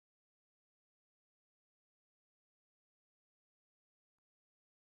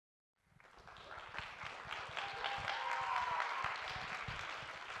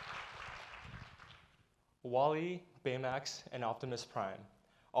Wall-E, Baymax, and Optimus Prime.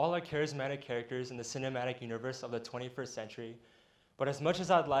 All are charismatic characters in the cinematic universe of the 21st century, but as much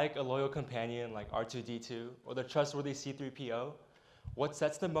as I'd like a loyal companion like R2-D2 or the trustworthy C-3PO, what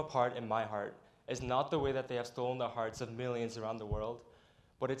sets them apart in my heart is not the way that they have stolen the hearts of millions around the world,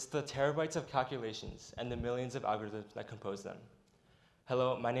 but it's the terabytes of calculations and the millions of algorithms that compose them.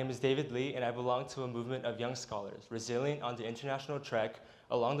 Hello, my name is David Lee, and I belong to a movement of young scholars resilient on the international trek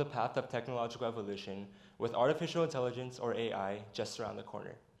along the path of technological evolution with artificial intelligence, or AI, just around the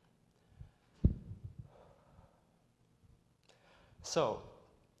corner. So,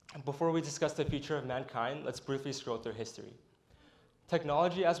 before we discuss the future of mankind, let's briefly scroll through history.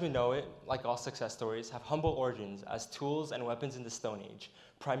 Technology as we know it, like all success stories, have humble origins as tools and weapons in the Stone Age,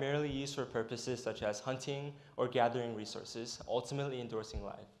 primarily used for purposes such as hunting or gathering resources, ultimately endorsing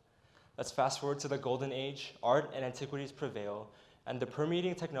life. Let's fast forward to the Golden Age. Art and antiquities prevail, and the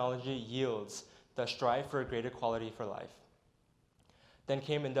permeating technology yields the strive for a greater quality for life. Then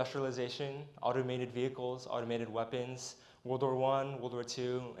came industrialization, automated vehicles, automated weapons, World War I, World War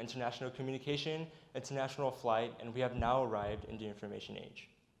II, international communication, international flight, and we have now arrived in the information age.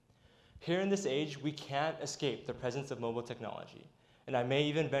 Here in this age, we can't escape the presence of mobile technology. And I may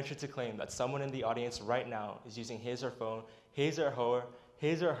even venture to claim that someone in the audience right now is using his or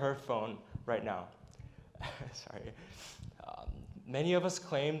her phone right now. Sorry. Many of us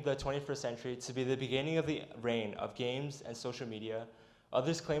claim the 21st century to be the beginning of the reign of games and social media.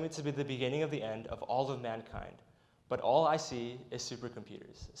 Others claim it to be the beginning of the end of all of mankind. But all I see is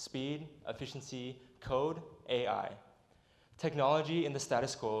supercomputers: speed, efficiency, code, AI. Technology in the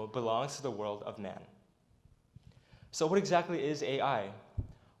status quo belongs to the world of man. So what exactly is AI?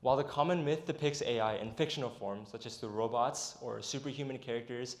 While the common myth depicts AI in fictional forms, such as through robots or superhuman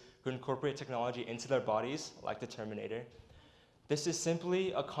characters who incorporate technology into their bodies, like the Terminator, this is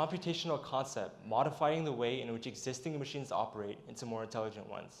simply a computational concept modifying the way in which existing machines operate into more intelligent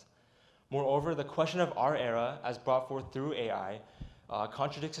ones. Moreover, the question of our era, as brought forth through AI,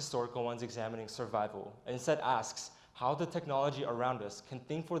 contradicts historical ones examining survival, and instead asks how the technology around us can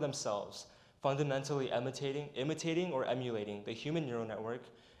think for themselves, fundamentally imitating or emulating the human neural network,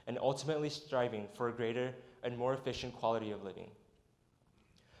 and ultimately striving for a greater and more efficient quality of living.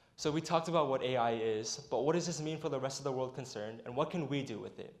 So we talked about what AI is, but what does this mean for the rest of the world concerned, and what can we do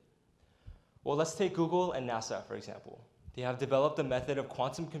with it? Well, let's take Google and NASA, for example. They have developed a method of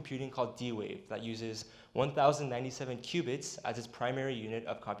quantum computing called D-Wave that uses 1,097 qubits as its primary unit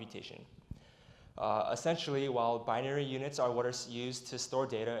of computation. Essentially, while binary units are what are used to store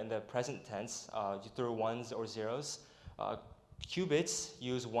data in the present tense through ones or zeros, qubits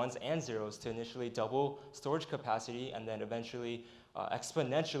use ones and zeros to initially double storage capacity and then eventually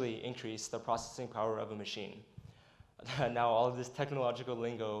exponentially increase the processing power of a machine. Now, all of this technological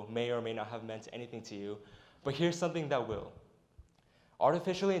lingo may or may not have meant anything to you, but here's something that will.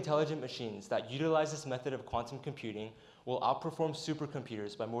 Artificially intelligent machines that utilize this method of quantum computing will outperform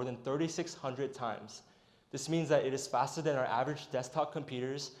supercomputers by more than 3,600 times. This means that it is faster than our average desktop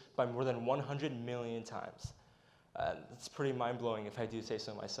computers by more than 100 million times. It's pretty mind-blowing if I do say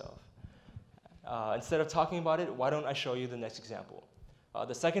so myself. Instead of talking about it, why don't I show you the next example?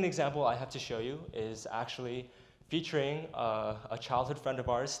 The second example I have to show you is actually featuring a childhood friend of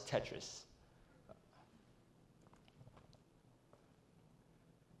ours, Tetris.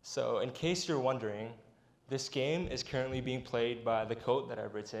 So in case you're wondering, this game is currently being played by the code that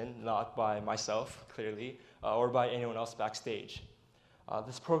I've written, not by myself, clearly, or by anyone else backstage.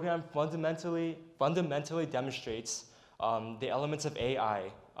 This program fundamentally demonstrates the elements of AI.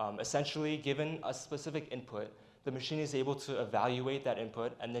 Essentially, given a specific input, the machine is able to evaluate that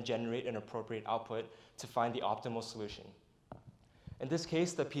input and then generate an appropriate output to find the optimal solution. In this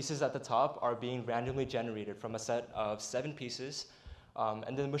case, the pieces at the top are being randomly generated from a set of 7 pieces.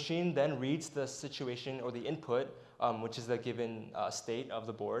 And the machine then reads the situation or the input, which is the given state of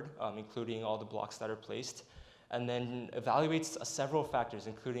the board, including all the blocks that are placed, and then evaluates several factors,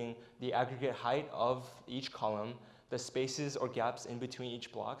 including the aggregate height of each column, the spaces or gaps in between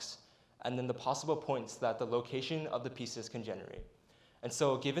each blocks, and then the possible points that the location of the pieces can generate. And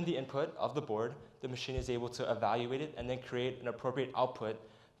so given the input of the board, the machine is able to evaluate it and then create an appropriate output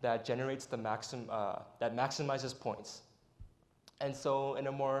that generates the that maximizes points. And so in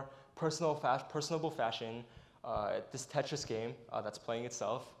a more personable fashion, this Tetris game that's playing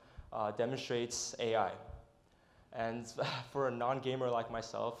itself demonstrates AI. And for a non-gamer like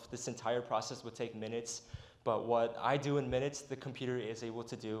myself, this entire process would take minutes, but what I do in minutes, the computer is able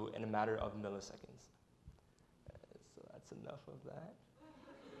to do in a matter of milliseconds. So that's enough of that.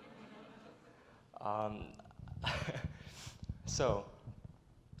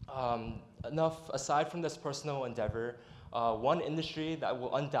 Aside from this personal endeavor, one industry that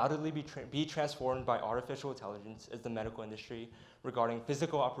will undoubtedly be transformed by artificial intelligence is the medical industry, regarding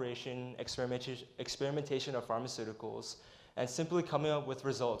physical operation, experimentation of pharmaceuticals, and simply coming up with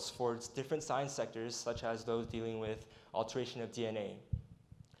results for different science sectors, such as those dealing with alteration of DNA.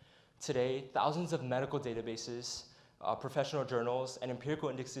 Today, thousands of medical databases, professional journals, and empirical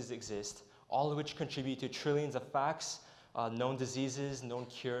indexes exist, all of which contribute to trillions of facts, known diseases, known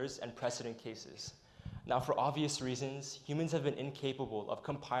cures, and precedent cases. Now, for obvious reasons, humans have been incapable of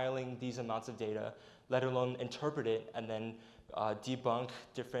compiling these amounts of data, let alone interpret it and then debunk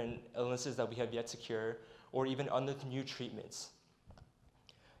different illnesses that we have yet to cure, or even unearth new treatments.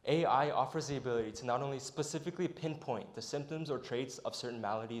 AI offers the ability to not only specifically pinpoint the symptoms or traits of certain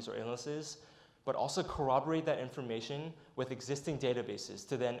maladies or illnesses, but also corroborate that information with existing databases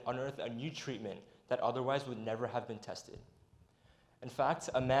to then unearth a new treatment that otherwise would never have been tested. In fact,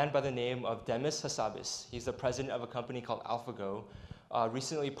 a man by the name of Demis Hassabis, he's the president of a company called AlphaGo,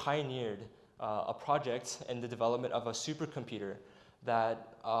 recently pioneered a project in the development of a supercomputer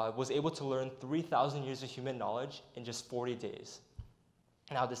that was able to learn 3,000 years of human knowledge in just 40 days.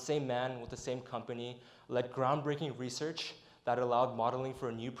 Now, the same man with the same company led groundbreaking research that allowed modeling for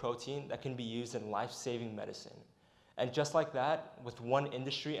a new protein that can be used in life-saving medicine. And just like that, with one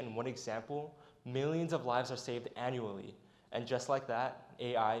industry and one example, millions of lives are saved annually. And just like that,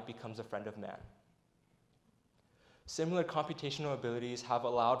 AI becomes a friend of man. Similar computational abilities have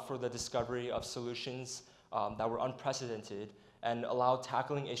allowed for the discovery of solutions that were unprecedented and allowed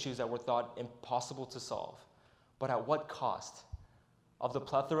tackling issues that were thought impossible to solve. But at what cost? Of the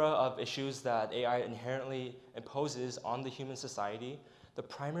plethora of issues that AI inherently imposes on the human society, the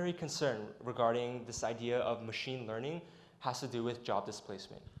primary concern regarding this idea of machine learning has to do with job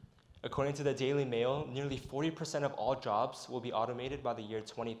displacement. According to the Daily Mail, nearly 40% of all jobs will be automated by the year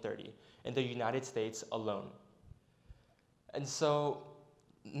 2030 in the United States alone. And so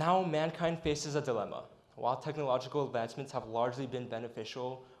now mankind faces a dilemma. While technological advancements have largely been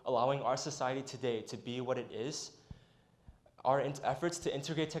beneficial, allowing our society today to be what it is, our efforts to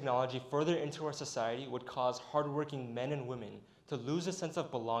integrate technology further into our society would cause hardworking men and women to lose a sense of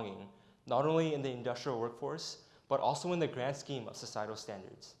belonging, not only in the industrial workforce, but also in the grand scheme of societal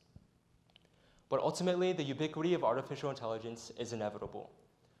standards. But ultimately, the ubiquity of artificial intelligence is inevitable,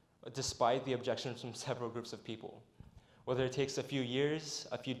 despite the objections from several groups of people. Whether it takes a few years,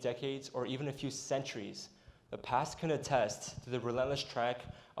 a few decades, or even a few centuries, the past can attest to the relentless track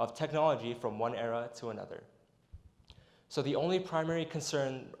of technology from one era to another. So the only primary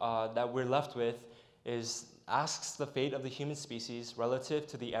concern that we're left with asks the fate of the human species relative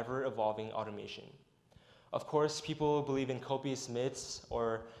to the ever-evolving automation. Of course, people believe in copious myths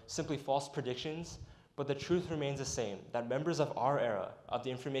or simply false predictions, but the truth remains the same, that members of our era, of the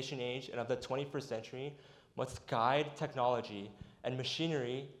information age and of the 21st century, must guide technology and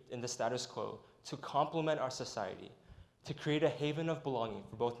machinery in the status quo to complement our society, to create a haven of belonging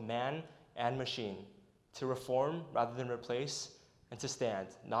for both man and machine, to reform rather than replace, and to stand,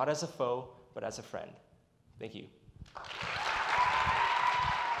 not as a foe, but as a friend. Thank you.